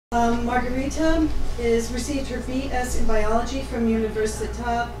Margarita received her BS in biology from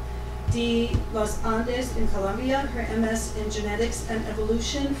Universidad de Los Andes in Colombia, her MS in genetics and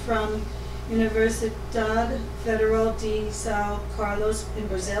evolution from Universidad Federal de São Carlos in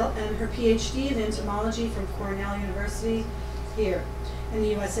Brazil, and her PhD in entomology from Cornell University here in the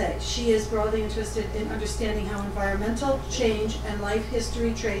USA. She is broadly interested in understanding how environmental change and life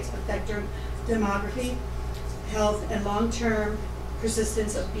history traits affect demography, health, and long-term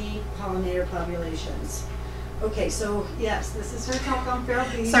persistence of bee pollinator populations. Okay, so yes, this is her talk on feral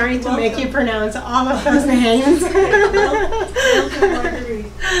bees. Sorry to make you pronounce all of those names. Welcome,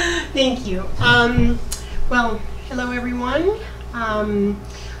 Marguerite. Thank you. Well, hello everyone.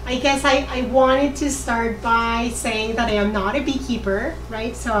 I guess I wanted to start by saying that I am not a beekeeper,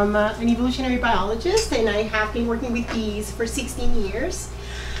 right? So I'm an evolutionary biologist, and I have been working with bees for 16 years.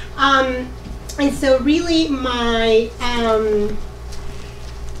 And so really my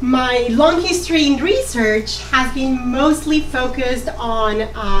long history in research has been mostly focused on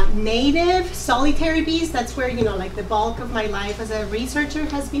native solitary bees. That's where, like the bulk of my life as a researcher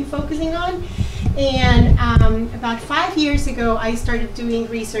has been focusing on. And about 5 years ago, I started doing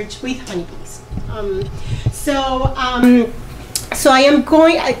research with honeybees. So I am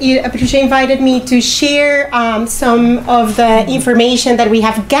going, Patricia invited me to share some of the information that we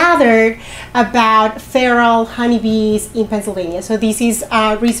have gathered about feral honeybees in Pennsylvania. So this is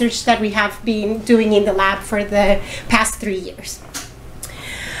research that we have been doing in the lab for the past 3 years.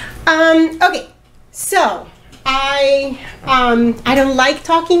 Okay, so I don't like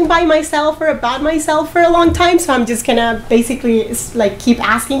talking by myself or about myself for a long time, so I'm just gonna basically like keep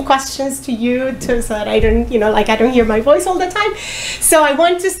asking questions to you so that I don't, I don't hear my voice all the time. So I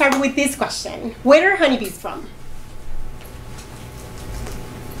want to start with this question: where are honeybees from?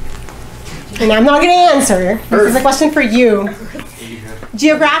 And I'm not gonna answer. This is a question for you. Asia.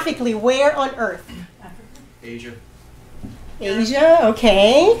 Geographically, where on Earth? Asia. Asia,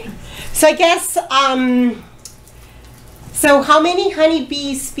 okay. So I guess, so how many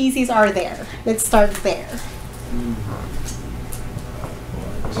honeybee species are there? Let's start there.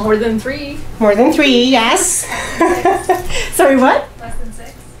 More than 3. More than 3, yes. Sorry, what? Less than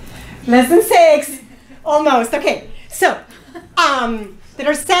 6. Less than 6. Almost, okay. So, there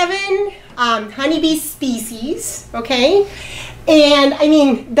are 7 honeybee species, okay? And I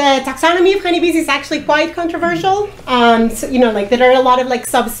mean, the taxonomy of honeybees is actually quite controversial. So, like there are a lot of like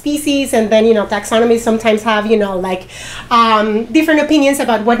subspecies, and then, taxonomies sometimes have, different opinions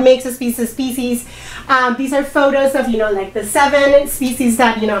about what makes a species a species. These are photos of, like the 7 species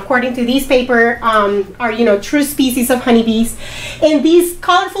that, according to this paper, are, true species of honeybees. And these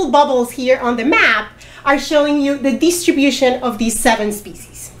colorful bubbles here on the map are showing you the distribution of these 7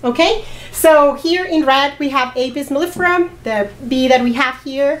 species, okay? So here in red, we have Apis mellifera, the bee that we have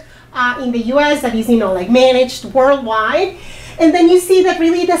here in the US that is, managed worldwide. And then you see that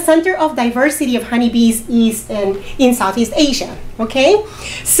really the center of diversity of honeybees is in Southeast Asia, okay?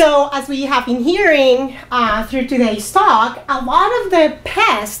 So as we have been hearing through today's talk, a lot of the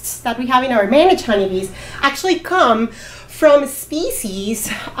pests that we have in our managed honeybees actually come from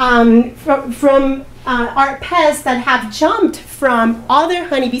species, from are pests that have jumped from other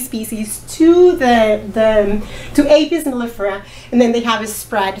honeybee species to Apis mellifera, and then they have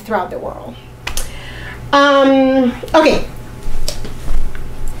spread throughout the world. Okay.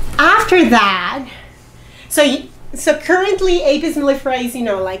 After that, so currently Apis mellifera is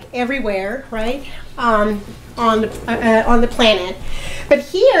like everywhere, right, on the planet, but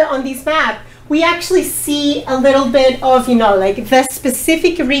here on this map we actually see a little bit of like the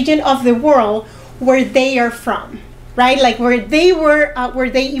specific region of the world where they are from, right? Like where they were, where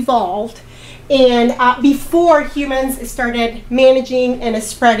they evolved, and before humans started managing and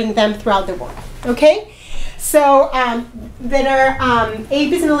spreading them throughout the world, okay? So there are,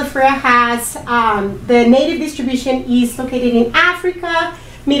 Apis mellifera has, the native distribution is located in Africa,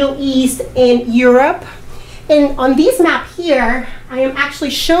 Middle East, and Europe. And on this map here, I am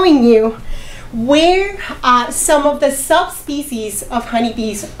actually showing you where some of the subspecies of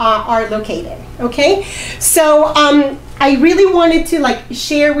honeybees are located, okay? So I really wanted to like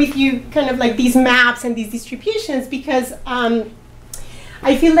share with you kind of like these maps and these distributions because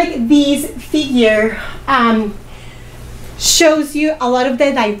I feel like this figure shows you a lot of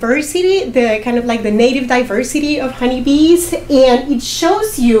the diversity, the kind of like the native diversity of honeybees, and it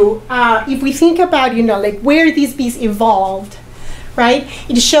shows you, if we think about, like where these bees evolved, right?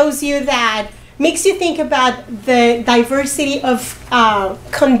 It shows you makes you think about the diversity of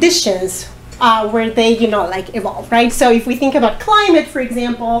conditions where they, like evolve, right? So if we think about climate, for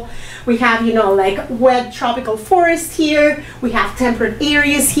example, we have, like wet tropical forests here, we have temperate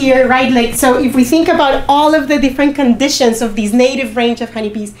areas here, right? Like, so if we think about all of the different conditions of this native range of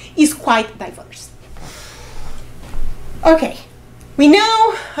honeybees, is quite diverse. Okay, we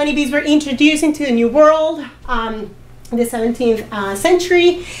know honeybees were introduced into the New World in the 17th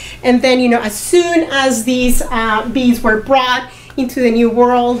century, and then, as soon as these bees were brought into the New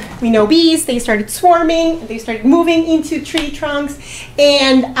World, we know bees, they started swarming, they started moving into tree trunks,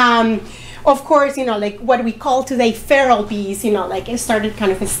 and of course, like what we call today feral bees, like it started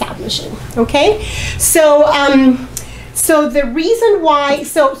kind of establishing, okay? So, so the reason why,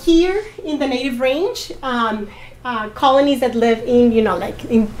 so here in the native range, colonies that live in,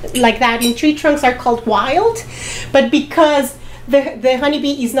 like that in tree trunks are called wild, but because the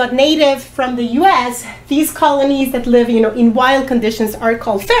honeybee is not native from the US, these colonies that live, in wild conditions are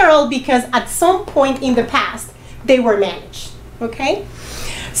called feral because at some point in the past, they were managed, okay?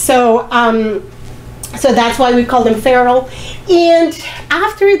 So, so that's why we call them feral. And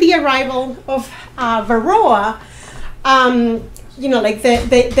after the arrival of Varroa, like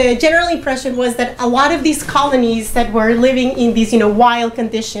the general impression was that a lot of these colonies that were living in these, wild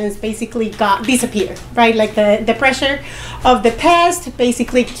conditions basically disappeared, right? Like the pressure of the pest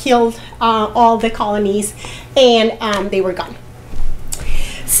basically killed all the colonies, and they were gone.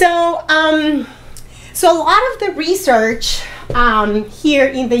 So, so a lot of the research here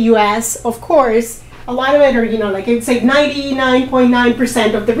in the U.S., of course, a lot of it, or like I'd say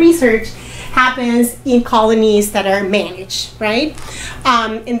 99.9% of the research happens in colonies that are managed, right?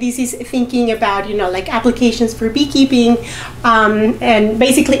 And this is thinking about, like applications for beekeeping and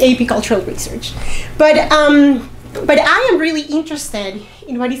basically apicultural research. But I am really interested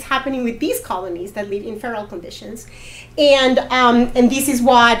in what is happening with these colonies that live in feral conditions. And this is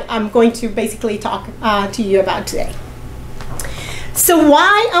what I'm going to basically talk to you about today. So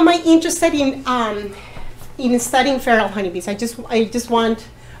why am I interested in studying feral honeybees? I just want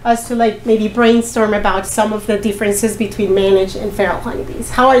us to like maybe brainstorm about some of the differences between managed and feral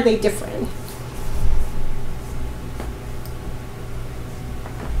honeybees. How are they different?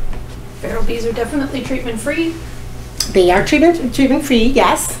 Feral bees are definitely treatment-free. They are treatment-free,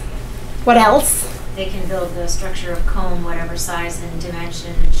 yes. What else? They can build the structure of comb, whatever size and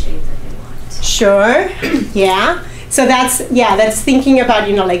dimension and shape that they want. Sure, yeah. So that's thinking about,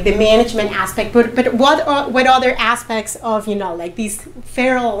 like the management aspect, but what other aspects of, like these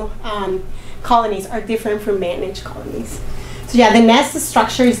feral colonies are different from managed colonies? So yeah, the nest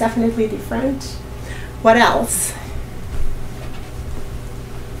structure is definitely different. What else?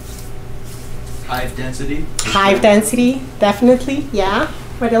 Hive density. Hive density, definitely, yeah.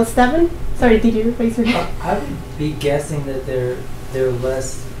 What else, Devin? Sorry, did you raise your hand? I would be guessing that they're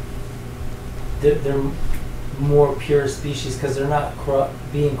more pure species because they're not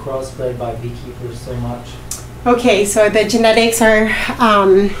being crossbred by beekeepers so much. Okay, so the genetics are,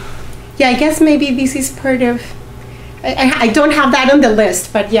 yeah, I guess maybe this is part of, I don't have that on the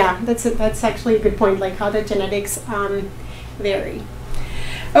list, but yeah, that's actually a good point, like how the genetics vary.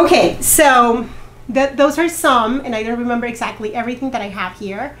 Okay, so those are some, and I don't remember exactly everything that I have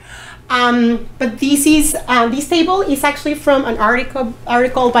here. But this table is actually from an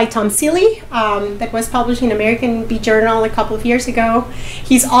article by Tom Seeley that was published in American Bee Journal a couple of years ago.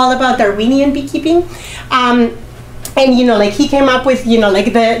 He's all about Darwinian beekeeping. And like he came up with,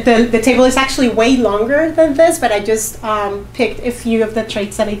 like the table is actually way longer than this, but I just picked a few of the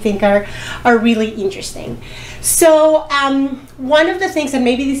traits that I think are really interesting. So one of the things, and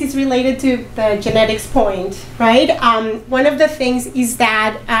maybe this is related to the genetics point, right? One of the things is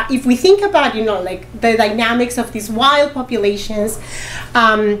that if we think about, like the dynamics of these wild populations,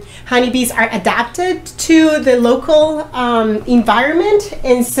 honeybees are adapted to the local environment.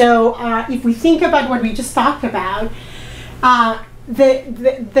 And so if we think about what we just talked about,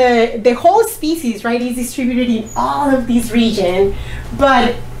 the whole species, right, is distributed in all of these regions,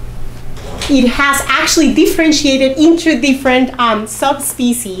 but it has actually differentiated into different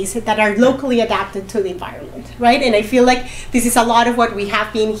subspecies that are locally adapted to the environment, right? And I feel like this is a lot of what we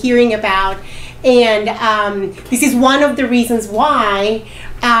have been hearing about, and this is one of the reasons why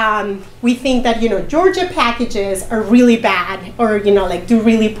we think that Georgia packages are really bad, or like do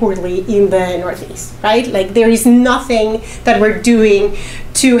really poorly in the Northeast, right? Like there is nothing that we're doing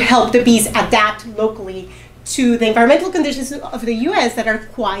to help the bees adapt locally to the environmental conditions of the U.S. that are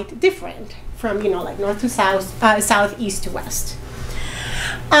quite different from like north to south, southeast to west.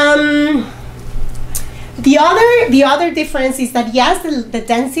 The other difference is that yes, the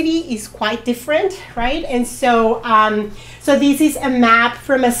density is quite different, right? And so so this is a map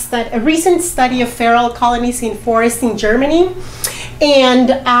from a recent study of feral colonies in forests in Germany,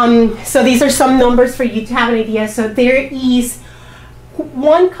 and so these are some numbers for you to have an idea. So there is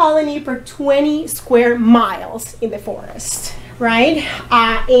 1 colony per 20 square miles in the forest, right?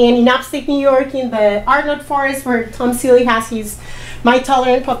 And in upstate New York, in the Arnold Forest, where Tom Seeley has his mite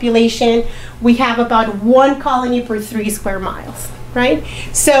tolerant population, we have about 1 colony per 3 square miles, right?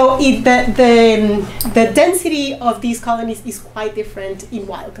 So the density of these colonies is quite different in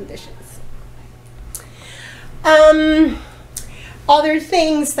wild conditions. Other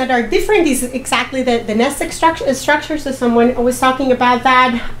things that are different is exactly the nest structure. So someone was talking about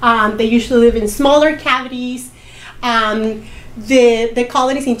that. They usually live in smaller cavities. The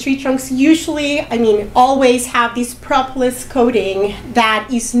colonies in tree trunks usually, I mean, always have this propolis coating that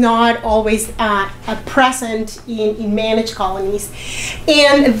is not always present in managed colonies.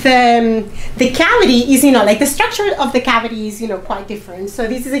 And the cavity is, like the structure of the cavity is, quite different. So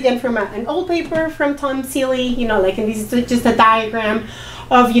this is again from an old paper from Tom Seeley, and this is just a diagram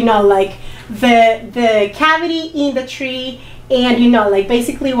of, like the cavity in the tree. And, like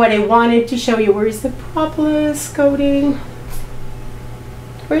basically what I wanted to show you, where is the propolis coating?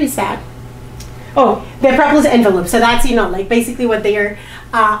 Where is that? Oh, the propolis envelope. So that's, like basically what they are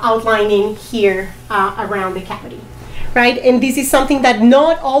outlining here around the cavity, right? And this is something that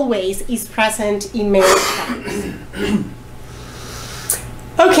not always is present in many cavities.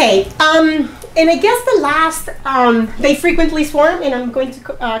 Okay, and I guess the last, they frequently swarm, and I'm going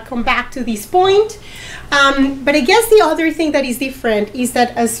to come back to this point. But I guess the other thing that is different is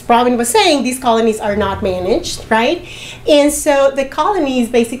that, as Robin was saying, these colonies are not managed, right? And so the colonies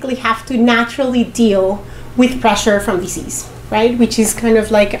basically have to naturally deal with pressure from disease, right? Which is kind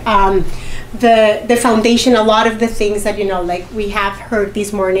of like the foundation, a lot of the things that, like we have heard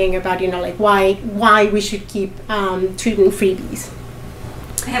this morning about, like why we should keep treatment-free bees.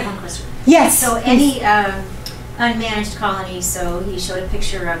 I have one question. Yes. So any unmanaged colonies, so he showed a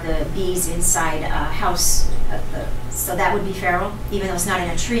picture of the bees inside a house, so that would be feral, even though it's not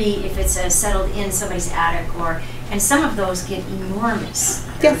in a tree, if it's settled in somebody's attic, and some of those get enormous.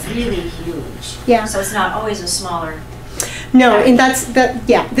 They're really huge. Yeah. So it's not always a smaller. No, and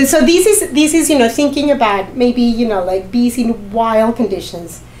yeah. So this is thinking about maybe like bees in wild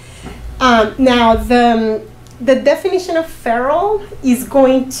conditions. Now the definition of feral is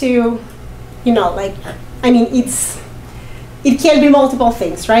going to, like, I mean, it can be multiple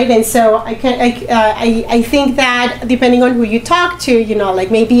things, right? And so I think that depending on who you talk to,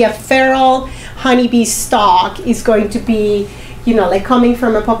 like maybe a feral honeybee stock is going to be, like coming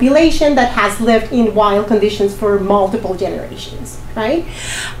from a population that has lived in wild conditions for multiple generations, right?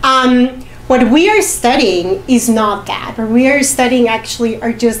 What we are studying is not that. What we are studying actually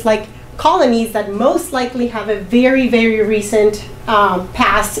are just like colonies that most likely have a very, very recent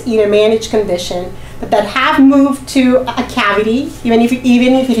past in a managed condition, but that have moved to a cavity, even if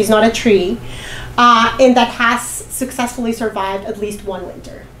it is not a tree, and that has successfully survived at least 1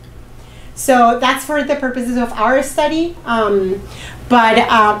 winter. So that's for the purposes of our study, but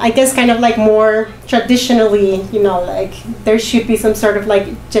I guess kind of like more traditionally, like there should be some sort of like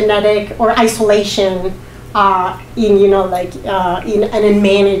genetic or isolation in in an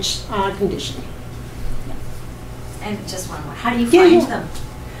unmanaged condition. And just one more. How do you find them?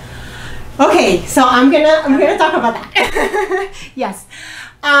 Okay, so I'm gonna talk about that. Yes.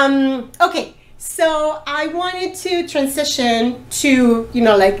 Okay. So I wanted to transition to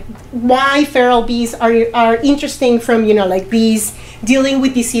like why feral bees are interesting from like bees dealing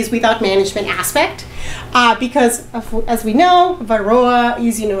with disease without management aspect. Because as we know, varroa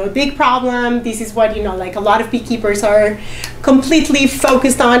is a big problem. This is what like a lot of beekeepers are completely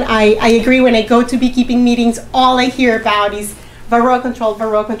focused on. I agree. When I go to beekeeping meetings, all I hear about is varroa control,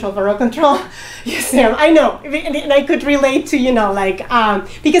 varroa control, varroa control. Yes, Sam, I know, and I could relate to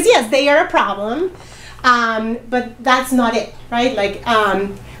because yes, they are a problem, but that's not it, right? Like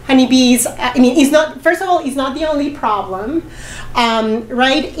honeybees, I mean, first of all, it's not the only problem,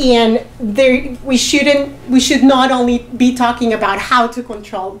 right? And we should not only be talking about how to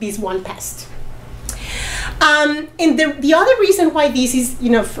control this one pest. And the other reason why this is,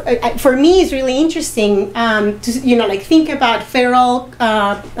 for me is really interesting to, like think about feral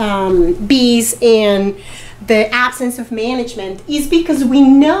bees and the absence of management is because we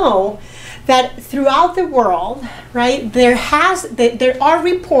know that throughout the world, right, there are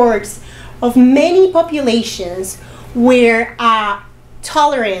reports of many populations where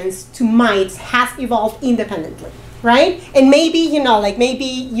tolerance to mites has evolved independently, right? And maybe, you know, like maybe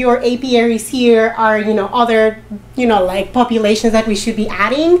your apiaries here are, you know, other, you know, like populations that we should be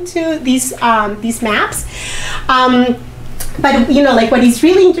adding to these maps. But, you know, like what is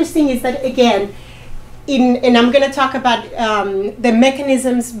really interesting is that, again, and I'm going to talk about the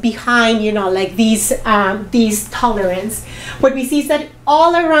mechanisms behind, you know, like these tolerance. What we see is that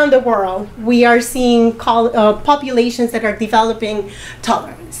all around the world, we are seeing populations that are developing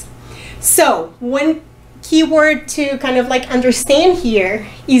tolerance. So one keyword to kind of like understand here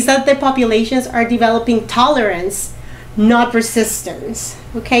is that the populations are developing tolerance, not resistance.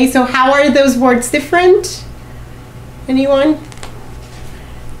 Okay, so how are those words different? Anyone?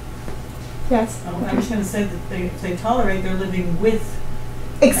 Yes. I was going to say that if they tolerate, they're living with.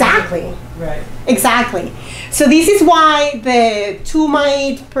 Exactly. Right. Exactly. So this is why the 2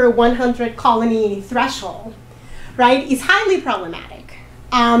 mite per 100 colony threshold, right, is highly problematic.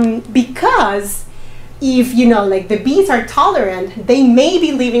 Because if, you know, like the bees are tolerant, they may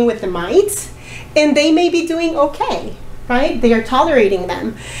be living with the mites and they may be doing okay, right? They are tolerating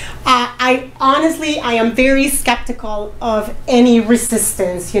them. I honestly am very skeptical of any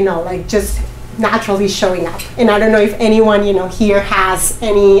resistance, you know, like just naturally showing up. And I don't know if anyone, you know, here has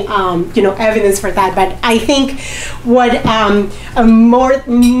any, you know, evidence for that. But I think what a more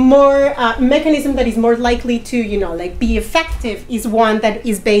mechanism that is more likely to, you know, like be effective is one that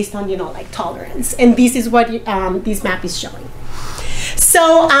is based on, you know, like tolerance. And this is what this map is showing.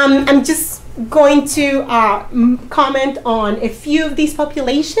 So I'm just going to comment on a few of these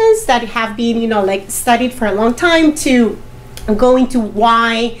populations that have been, you know, like studied for a long time to go into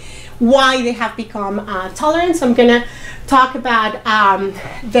why they have become tolerant. So I'm gonna talk about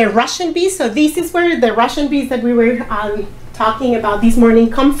the Russian bees. So this is where the Russian bees that we were talking about this morning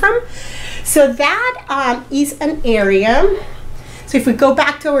come from. So that is an area. So if we go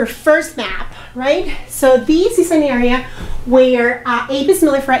back to our first map, right? So this is an area where Apis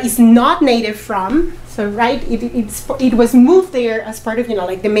mellifera is not native from. So right, it was moved there as part of, you know,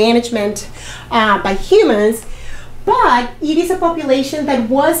 like the management by humans. But it is a population that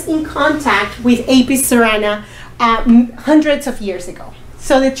was in contact with Apis cerana hundreds of years ago.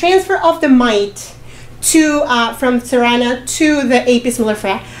 So the transfer of the mite to from cerana to the Apis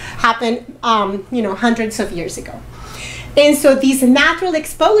mellifera happened, you know, hundreds of years ago. And so this natural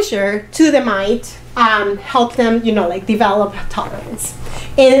exposure to the mite helped them, you know, like develop tolerance.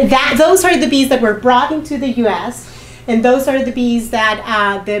 And those are the bees that were brought into the U.S. And those are the bees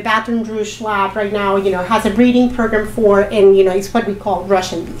that the Baton Rouge lab right now, you know, has a breeding program for, and, you know, it's what we call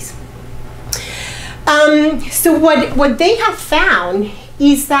Russian bees. So what they have found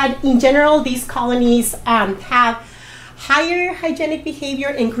is that in general, these colonies have higher hygienic behavior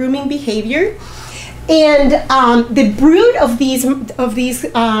and grooming behavior. And the brood of these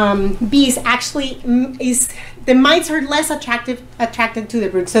bees actually is, the mites are less attracted to the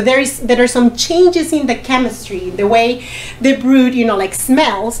brood. So there are some changes in the chemistry, the way the brood, you know, like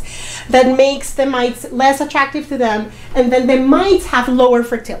smells, that makes the mites less attractive to them, and then the mites have lower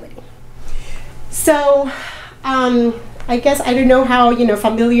fertility. So I guess I don't know how, you know,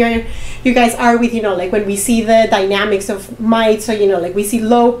 familiar you guys are with, you know, like when we see the dynamics of mites. So, you know, like we see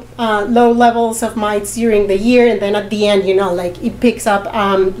low levels of mites during the year, and then at the end, you know, like it picks up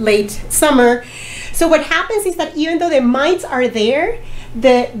late summer. So what happens is that even though the mites are there,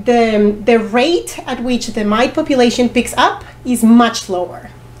 the rate at which the mite population picks up is much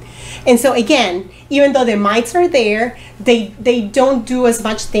lower. And so again, even though the mites are there, they don't do as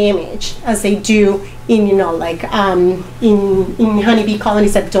much damage as they do in, you know, like in honeybee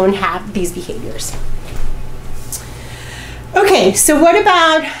colonies that don't have these behaviors. Okay, so what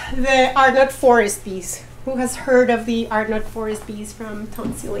about the Arnott forest bees? Who has heard of the Arnott forest bees from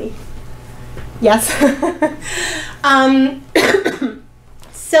Tonsili? Yes.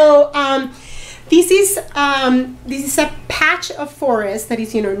 This is a patch of forest that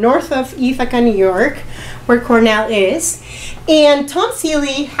is, you know, north of Ithaca, New York, where Cornell is. And Tom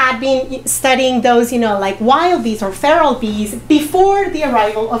Seeley had been studying those, you know, like wild bees or feral bees before the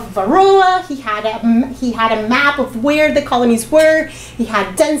arrival of Varroa. He had a map of where the colonies were. He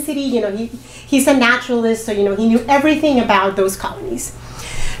had density. You know, he's a naturalist, so, you know, he knew everything about those colonies.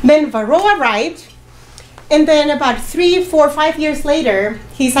 Then Varroa arrived, and then about 3, 4, 5 years later,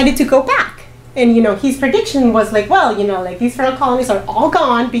 he decided to go back. And, you know, his prediction was like, well, you know, like these feral colonies are all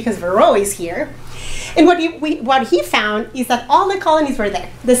gone because Varroa is here. And what he found is that all the colonies were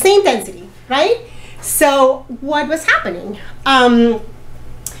there, the same density, right? So what was happening?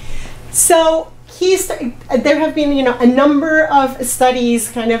 So there have been, a number of studies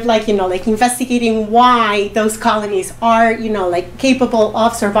kind of like, like investigating why those colonies are, like capable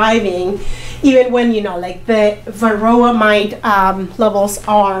of surviving even when, like the varroa mite levels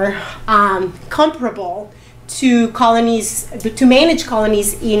are comparable to colonies, to manage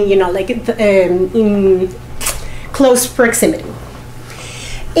colonies in, like in close proximity.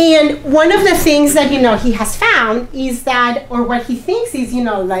 And one of the things that, he has found is that, or what he thinks is,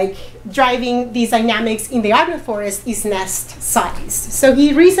 like driving these dynamics in the agroforest is nest size. So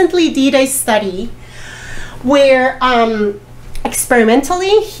he recently did a study where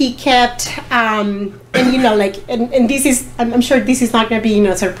experimentally he kept, and this is, I'm sure this is not going to be,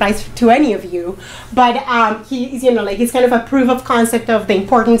 a surprise to any of you, but he's, like it's kind of a proof of concept of the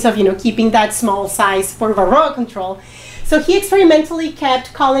importance of, keeping that small size for varroa control. So he experimentally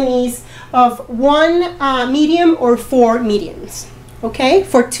kept colonies of 1 medium or 4 mediums, okay,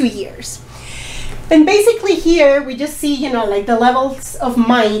 for 2 years. And basically here we just see, like the levels of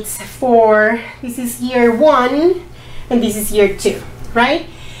mites for, this is year 1 and this is year 2, right?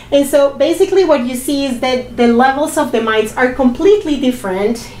 And so basically what you see is that the levels of the mites are completely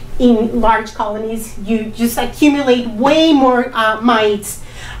different in large colonies. You just accumulate way more mites.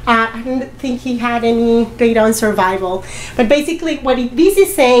 I don't think he had any data on survival, but basically what this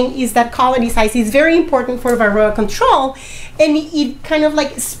is saying is that colony size is very important for varroa control, and it kind of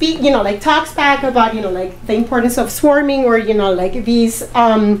like like talks back about, like the importance of swarming, or, like these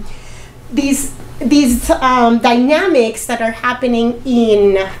dynamics that are happening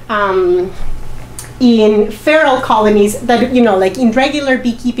in feral colonies that, like in regular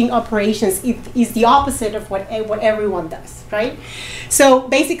beekeeping operations, it is the opposite of what everyone does, right? So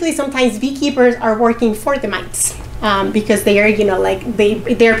basically sometimes beekeepers are working for the mites because they are, like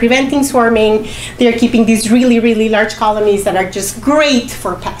they're preventing swarming, they're keeping these really, really large colonies that are just great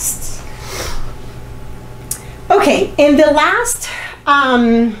for pests. Okay, and the last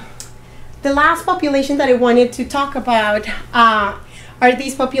population that I wanted to talk about are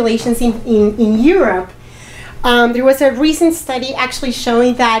these populations in Europe. There was a recent study actually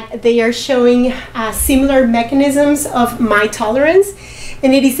showing that they are showing similar mechanisms of mite tolerance,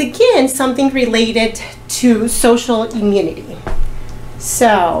 and it is again something related to social immunity.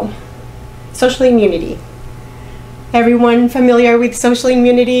 So, social immunity. Everyone familiar with social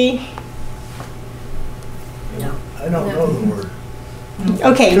immunity? No. I don't know the word.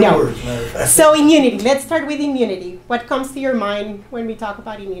 Okay, Two no. words, matter of fact. So immunity, let's start with immunity. What comes to your mind when we talk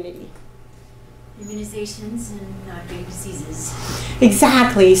about immunity? Immunizations and not getting diseases.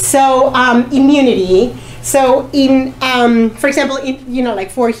 Exactly. So immunity. So in, for example, like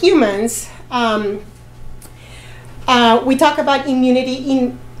for humans, we talk about immunity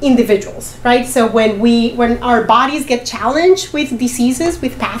in individuals, right? So when our bodies get challenged with diseases,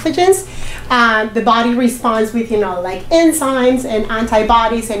 with pathogens, the body responds with, like enzymes and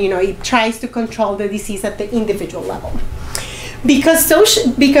antibodies, and, it tries to control the disease at the individual level. Because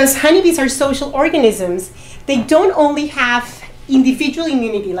honeybees are social organisms, they don't only have individual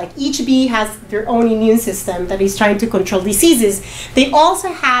immunity, like each bee has their own immune system that is trying to control diseases. They also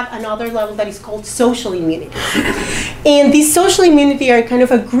have another level that is called social immunity. And these social immunity are kind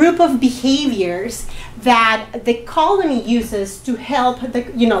of a group of behaviors that the colony uses to help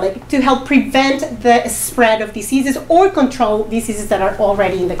to help prevent the spread of diseases or control diseases that are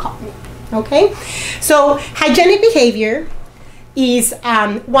already in the colony. Okay? So hygienic behavior is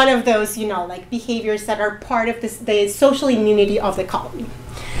one of those, like behaviors that are part of the social immunity of the colony.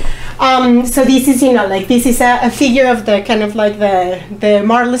 So this is, this is a figure of the kind of like the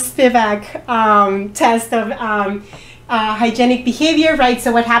Marler-Spivak test of hygienic behavior, right?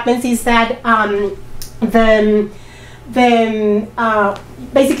 So what happens is that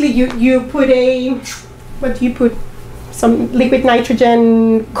basically you put some liquid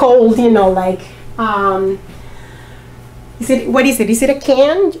nitrogen, cold, what is it? Is it a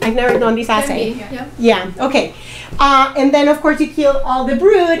can? I've never done this assay. Yeah, okay. And then, of course, you kill all the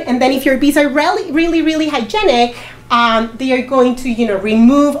brood. And then if your bees are really, really, really hygienic, they are going to,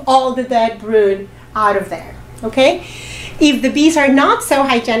 remove all the dead brood out of there, okay? If the bees are not so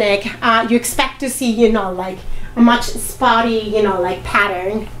hygienic, you expect to see, like a much spotty, like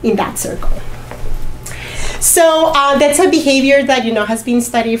pattern in that circle. So that's a behavior that, has been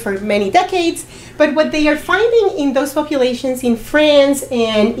studied for many decades. But what they are finding in those populations in France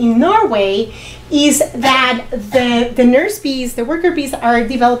and in Norway is that the nurse bees, the worker bees, are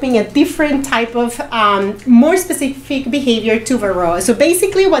developing a different type of more specific behavior to varroa. So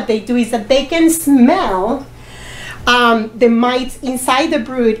basically what they do is that they can smell the mites inside the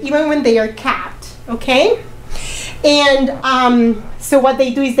brood even when they are capped, okay? And so what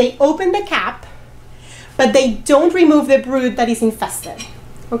they do is they open the cap, but they don't remove the brood that is infested.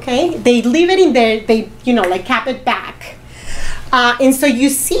 Okay, they leave it in there. They, like cap it back, and so you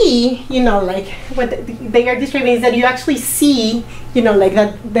see, like what they are describing is that you actually see, like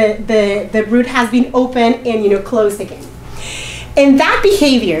that the brood has been opened and closed again. And that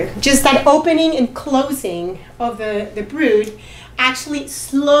behavior, just that opening and closing of the brood, actually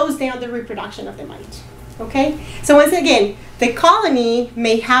slows down the reproduction of the mite. Okay? So once again, the colony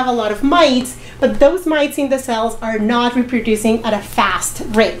may have a lot of mites, but those mites in the cells are not reproducing at a fast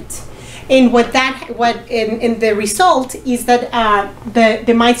rate. And the result is that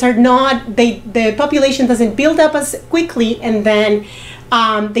the mites are not, the population doesn't build up as quickly, and then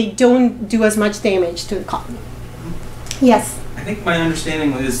they don't do as much damage to the colony. Yes? I think my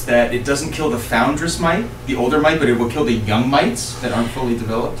understanding is that it doesn't kill the foundress mite, the older mite, but it will kill the young mites that aren't fully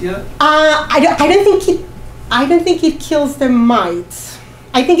developed yet. I don't think it kills the mites.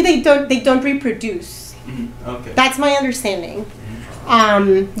 I think they don't reproduce. Mm-hmm. Okay. That's my understanding.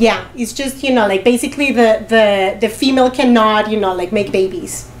 Yeah, it's just like basically the female cannot like make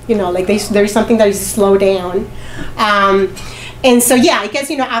babies. Like there's something that is slowed down, and so yeah, I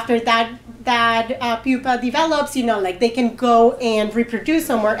guess after that pupa develops, like they can go and reproduce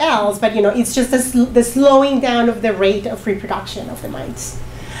somewhere else, but it's just the slowing down of the rate of reproduction of the mites.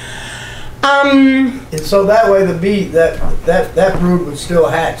 And so that way the bee, that brood would still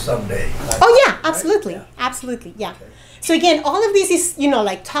hatch someday. Oh yeah, absolutely, right? Yeah. absolutely, yeah. Okay. So again, all of this is,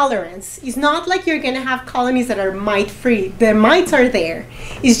 like tolerance. It's not like you're gonna have colonies that are mite-free. The mites are there.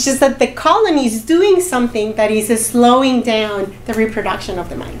 It's just that the colony is doing something that is slowing down the reproduction of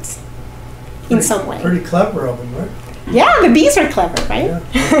the mites in some way. Pretty clever of them, right? Yeah, the bees are clever, right?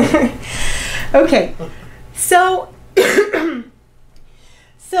 Yeah. Okay, so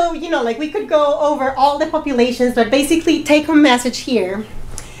so like we could go over all the populations, but basically take-home message here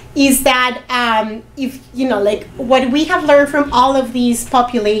is that if like what we have learned from all of these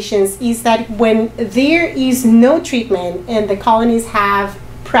populations is that when there is no treatment and the colonies have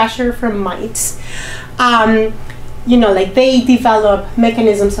pressure from mites, like they develop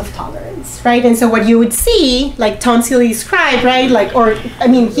mechanisms of tolerance, right? And so what you would see, like Tom Seeley described, right? Like, or I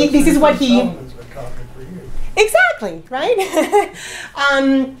mean, this is what he exactly, right?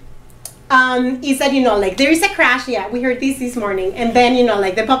 Is that like there is a crash, yeah, we heard this morning, and then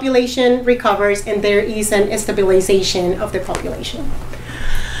like the population recovers and there is an stabilization of the population.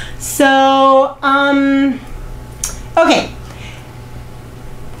 So okay,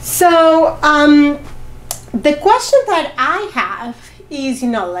 so the question that I have is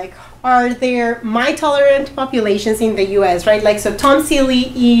like, are there mite tolerant populations in the US, right? Like, so Tom Seeley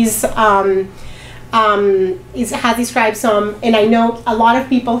has described some, and I know a lot of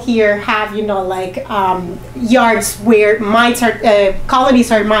people here have like yards where mites are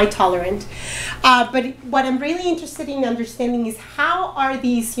colonies are mite tolerant, but what I'm really interested in understanding is how are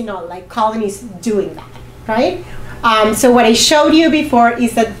these like colonies doing that, right? So what I showed you before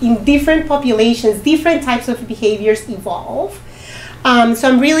is that in different populations different types of behaviors evolve, so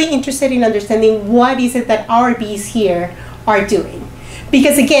I'm really interested in understanding what is it that our bees here are doing.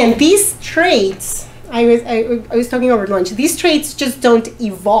 Because again, these traits, I was talking over lunch, these traits just don't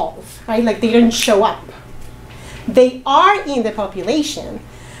evolve, right? Like they don't show up. They are in the population.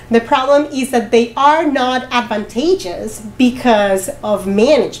 The problem is that they are not advantageous because of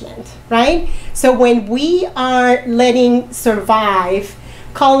management, right? So when we are letting survive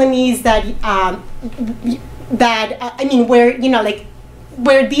colonies that, where, like,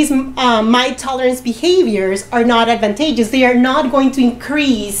 where these mite tolerance behaviors are not advantageous, they are not going to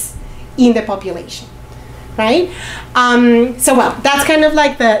increase in the population, right? So well, that's kind of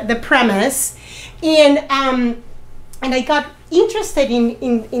like the premise, and I got interested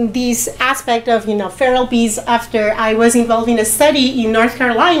in this aspect of feral bees after I was involved in a study in North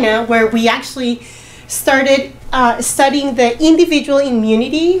Carolina where we actually started studying the individual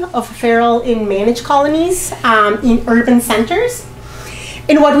immunity of feral and managed colonies in urban centers.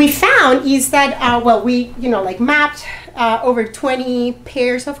 And what we found is that, well, we, like mapped over 20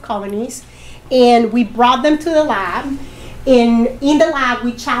 pairs of colonies, and we brought them to the lab. And in the lab,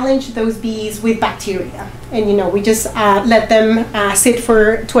 we challenged those bees with bacteria. And, we just let them sit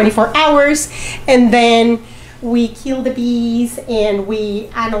for 24 hours, and then we kill the bees, and we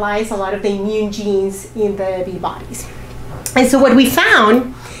analyze a lot of the immune genes in the bee bodies. And so what we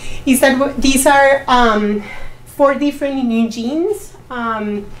found is that these are 4 different immune genes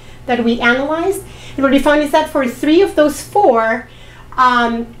that we analyzed, and what we found is that for 3 of those 4,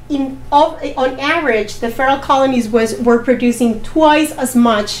 on average, the feral colonies were producing twice as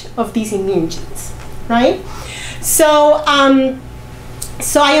much of these immune genes, right? So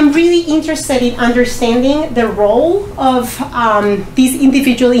So I am really interested in understanding the role of this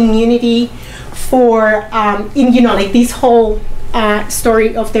individual immunity for, in, you know, like this whole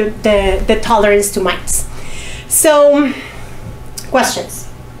story of the tolerance to mites. So, questions?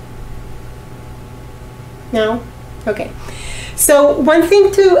 No? Okay. So one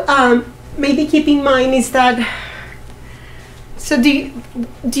thing to maybe keep in mind is that, so do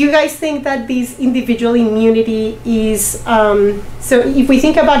you guys think that this individual immunity is, so if we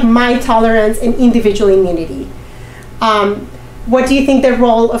think about mite tolerance and individual immunity, what do you think the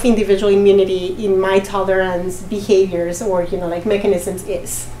role of individual immunity in mite tolerance behaviors or, you know, like mechanisms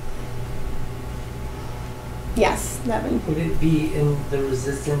is? Yes, Nevin. Would it be in the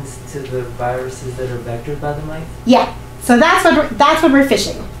resistance to the viruses that are vectored by the mite? Yeah. So that's what we're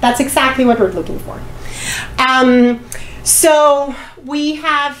fishing. That's exactly what we're looking for. So we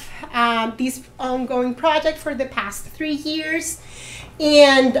have this ongoing project for the past 3 years,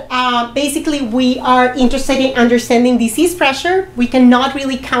 and basically we are interested in understanding disease pressure. We cannot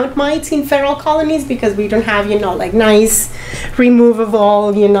really count mites in feral colonies because we don't have, you know, like nice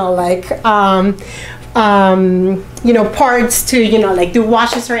removable, you know, like you know, parts to, you know, like do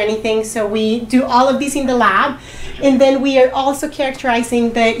washes or anything. So we do all of this in the lab. And then we are also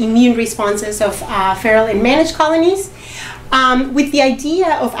characterizing the immune responses of feral and managed colonies with the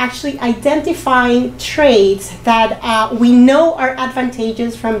idea of actually identifying traits that we know are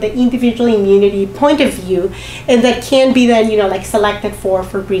advantageous from the individual immunity point of view and that can be then, you know, like selected for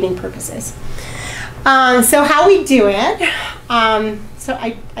breeding purposes. So how we do it, so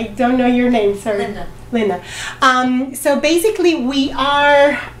I don't know your name, sorry. Linda. So basically we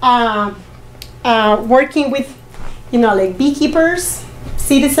are working with, you know, like beekeepers,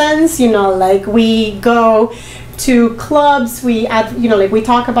 citizens, you know, like we go to clubs, we you know, like we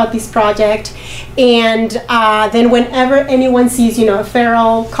talk about this project, and then whenever anyone sees, you know, a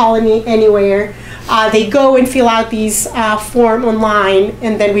feral colony anywhere, they go and fill out these form online,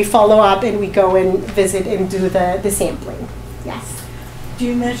 and then we follow up and we go and visit and do the sampling. Yes. Do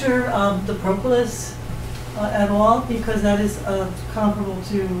you measure the propolis at all? Because that is comparable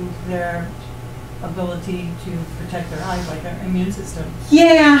to their ability to protect their hive, like their immune system.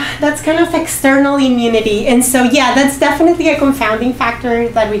 Yeah, that's kind of external immunity. And so, yeah, that's definitely a confounding factor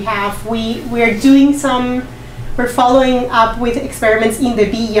that we have. We're doing we're following up with experiments in the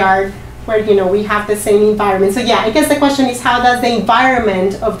bee yard where, you know, we have the same environment. So yeah, I guess the question is, how does the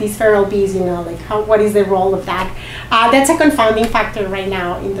environment of these feral bees, you know, like what is the role of that? That's a confounding factor right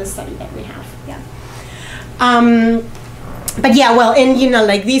now in the study that we have, yeah. But yeah, well, and you know,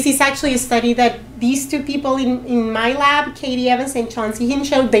 like this is actually a study that these two people in my lab, Katie Evans and Chauncey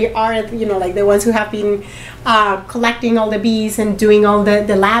Hinshaw, they are, you know, like the ones who have been collecting all the bees and doing all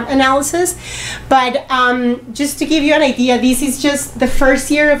the lab analysis. But just to give you an idea, this is just the first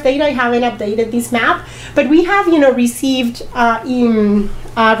year of data. I haven't updated this map, but we have, you know, received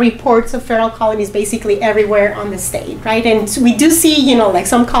reports of feral colonies basically everywhere on the state, right? And we do see, you know, like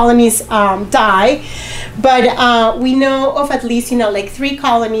some colonies die, but we know of at least, you know, like 3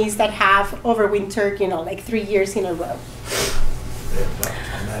 colonies that have overwintered, you know, like 3 years in a row. A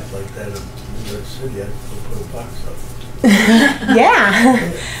map like that in New York City, I'd put a box up.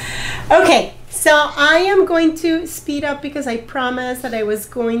 Yeah. Okay, so I am going to speed up because I promised that I was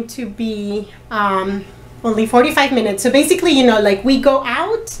going to be only 45 minutes. So basically, you know, like we go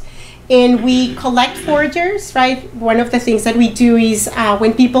out and we collect foragers, right? One of the things that we do is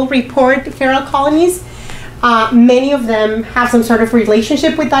when people report feral colonies, many of them have some sort of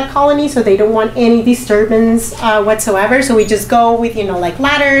relationship with that colony, so they don't want any disturbance whatsoever. So we just go with, you know, like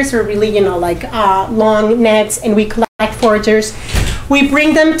ladders or really, you know, like long nets, and we collect foragers. We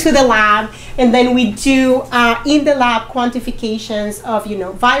bring them to the lab, and then we do in the lab quantifications of, you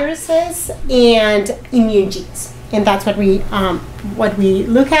know, viruses and immune genes, and that's what we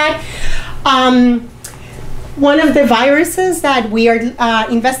look at. One of the viruses that we are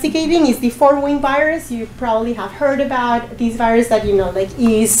investigating is the four-wing virus. You probably have heard about this virus that, you know, like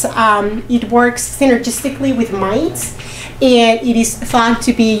is, it works synergistically with mites, and it is thought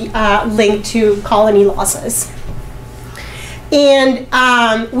to be linked to colony losses. And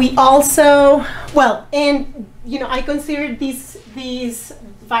we also, well, and, you know, I consider these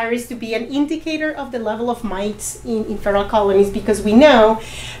virus to be an indicator of the level of mites in feral colonies, because we know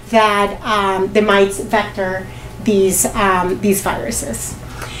that the mites vector these viruses.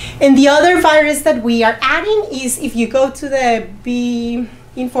 And the other virus that we are adding is, if you go to the Bee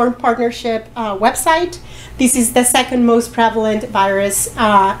Informed Partnership website, this is the second most prevalent virus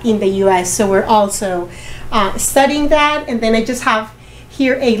in the US. So we're also studying that. And then I just have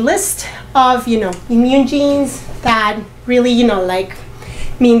here a list of, you know, immune genes that really, you know, like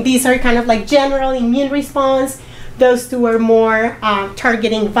mean, these are kind of like general immune response. Those two are more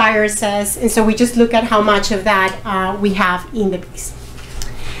targeting viruses. And so we just look at how much of that we have in the bees.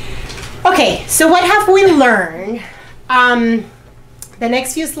 Okay, so what have we learned? The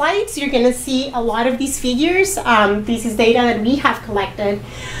next few slides, you're going to see a lot of these figures. This is data that we have collected.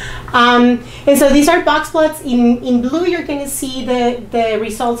 And so these are box plots. In blue, you're going to see the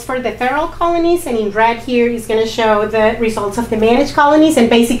results for the feral colonies, and in red here is going to show the results of the managed colonies. And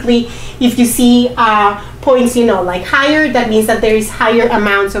basically, if you see points, like higher, that means that there is higher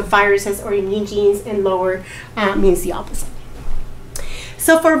amounts of viruses or immune genes, and lower means the opposite.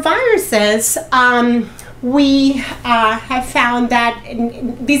 So for viruses, we have found that,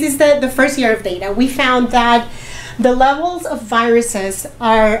 and this is the first year of data, we found that the levels of viruses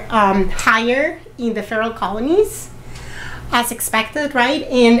are higher in the feral colonies, as expected, right?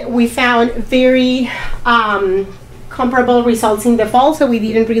 And we found very comparable results in the fall, so we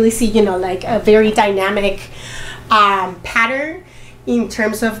didn't really see, like a very dynamic pattern in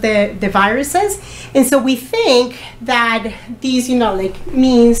terms of the viruses. And so we think that these,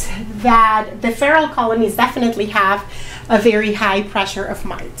 means that the feral colonies definitely have a very high pressure of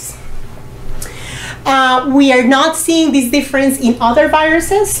mites. We are not seeing this difference in other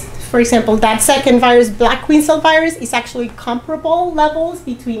viruses. For example, that second virus, black queen cell virus, is actually comparable levels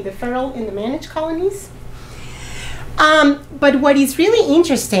between the feral and the managed colonies. But what is really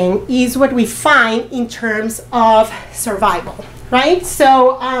interesting is what we find in terms of survival, right?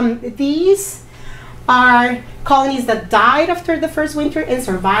 So these are colonies that died after the first winter and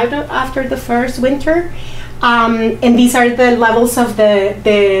survived after the first winter. And these are the levels of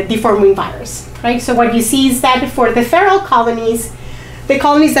the deforming virus, right? So what you see is that for the feral colonies, the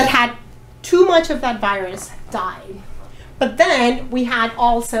colonies that had too much of that virus died. But then we had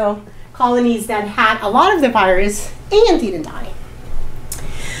also colonies that had a lot of the virus and didn't die.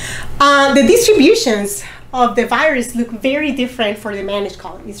 The distributions of the virus look very different for the managed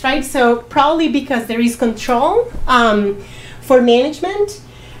colonies, right? So probably because there is control for management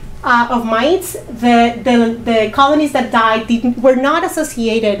of mites, the colonies that died were not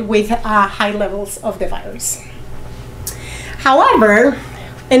associated with high levels of the virus. However,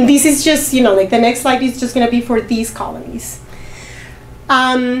 and this is just, like the next slide is just going to be for these colonies.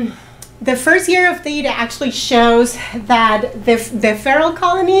 The first year of data actually shows that the feral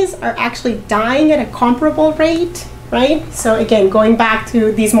colonies are actually dying at a comparable rate, right? So again, going back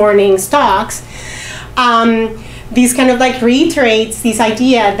to this morning's talks, this kind of like reiterates this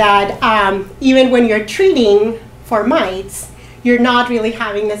idea that even when you're treating for mites, you're not really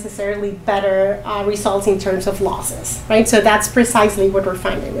having necessarily better results in terms of losses, right? So that's precisely what we're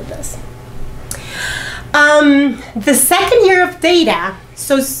finding with this. The second year of data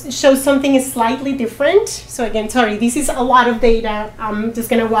shows something slightly different. So again, sorry, this is a lot of data. I'm just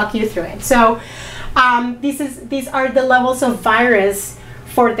going to walk you through it. So these are the levels of virus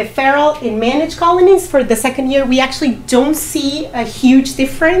for the feral and managed colonies. For the second year, we actually don't see a huge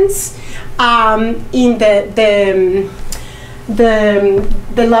difference in the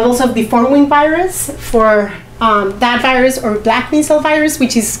levels of deformed wing virus for that virus or black queen cell virus,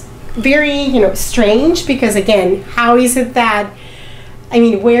 which is very strange, because again, how is it that,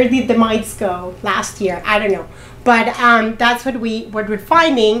 where did the mites go last year? I don't know, but that's what we're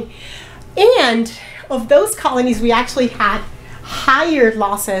finding. And of those colonies, we actually had higher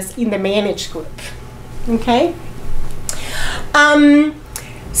losses in the managed group. Okay.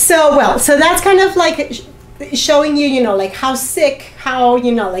 So that's kind of like showing you, like how sick, how,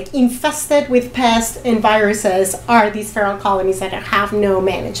 like infested with pests and viruses are these feral colonies that have no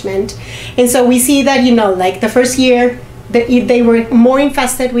management. And so we see that, like the first year, they were more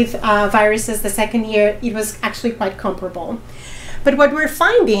infested with viruses. The second year, it was actually quite comparable. But what we're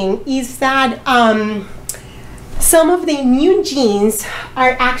finding is that some of the immune genes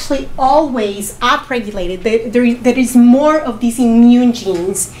are actually always upregulated. There is more of these immune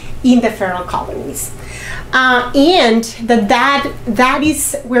genes in the feral colonies. And that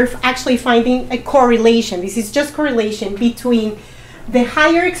is, we're actually finding a correlation. This is just correlation between the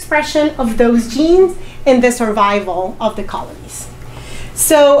higher expression of those genes and the survival of the colonies.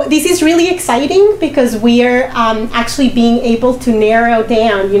 So this is really exciting because we are actually being able to narrow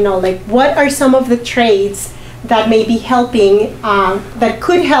down, like what are some of the traits that may be helping, that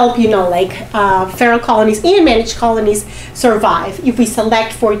could help, feral colonies and managed colonies survive if we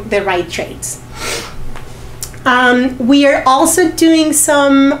select for the right traits. We are also doing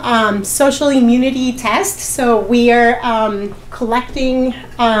some social immunity tests. So we are collecting,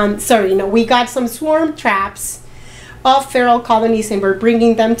 we got some swarm traps of feral colonies, and we're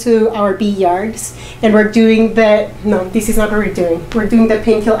bringing them to our bee yards, and we're doing no, this is not what we're doing. We're doing the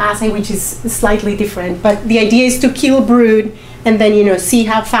pain kill assay, which is slightly different, but the idea is to kill brood and then, see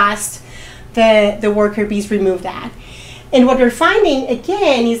how fast the worker bees remove that. And what we're finding,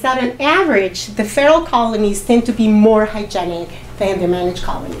 again, is that on average, the feral colonies tend to be more hygienic than the managed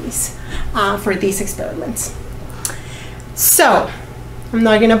colonies for these experiments. So, I'm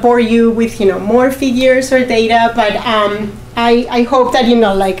not gonna bore you with, more figures or data, but I hope that,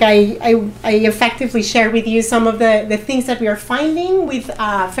 I effectively share with you some of the things that we are finding with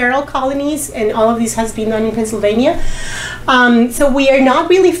feral colonies, and all of this has been done in Pennsylvania. So we are not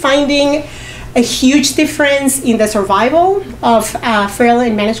really finding a huge difference in the survival of feral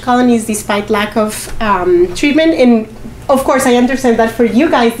and managed colonies despite lack of treatment. And of course, I understand that for you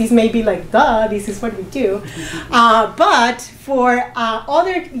guys, this may be like, duh, this is what we do. But for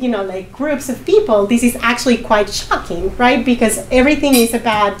other, groups of people, this is actually quite shocking, right? Because everything is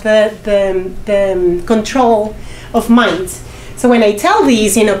about the control of mites. So when I tell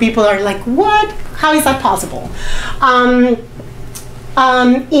these, people are like, what? How is that possible?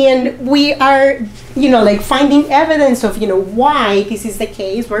 And we are, finding evidence of, why this is the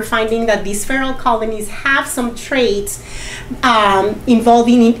case. We're finding that these feral colonies have some traits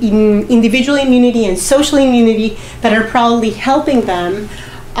involving in individual immunity and social immunity that are probably helping them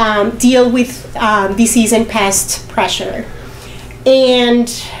deal with disease and pest pressure. And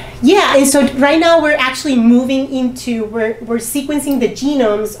so right now we're actually moving into, we're sequencing the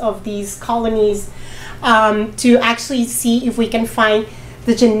genomes of these colonies to actually see if we can find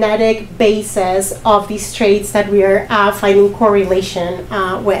the genetic basis of these traits that we are finding correlation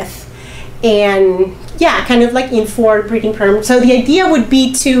with. And kind of like inform breeding program. So the idea would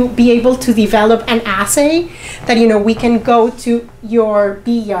be to be able to develop an assay that, we can go to your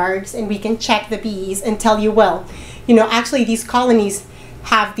bee yards and we can check the bees and tell you, well, actually these colonies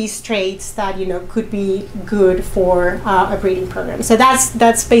have these traits that, could be good for a breeding program. So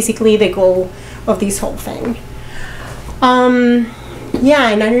that's basically the goal of this whole thing.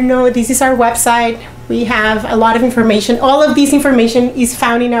 And I don't know, this is our website. We have a lot of information. All of this information is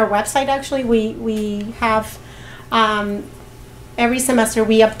found in our website, actually. We have, every semester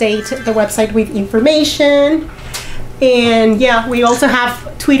we update the website with information. And we also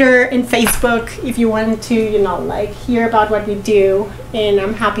have Twitter and Facebook if you want to, hear about what we do. And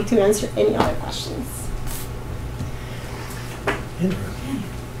I'm happy to answer any other questions.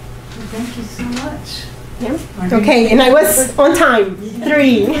 Thank you so much. Yeah. Okay, and I was on time.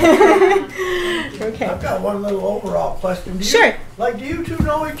 3. Okay. I've got one little overall question. Sure. Do you two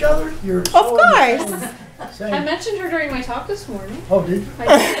know each other? You're of course. I mentioned her during my talk this morning. Oh, did you? I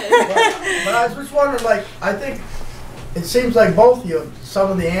did. But I was just wondering, I think it seems like both of you, some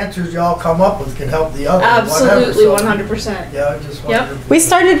of the answers y'all come up with can help the other. Absolutely, 100%. Yeah, I just wondered. We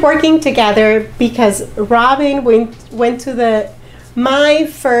started working together because Robin went to my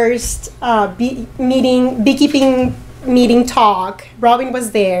first beekeeping meeting talk. Robin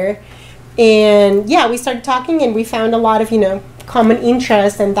was there, and we started talking, and we found a lot of common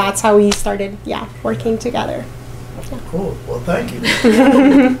interest, and that's how we started working together. Cool. Well, thank you.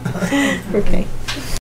 Okay.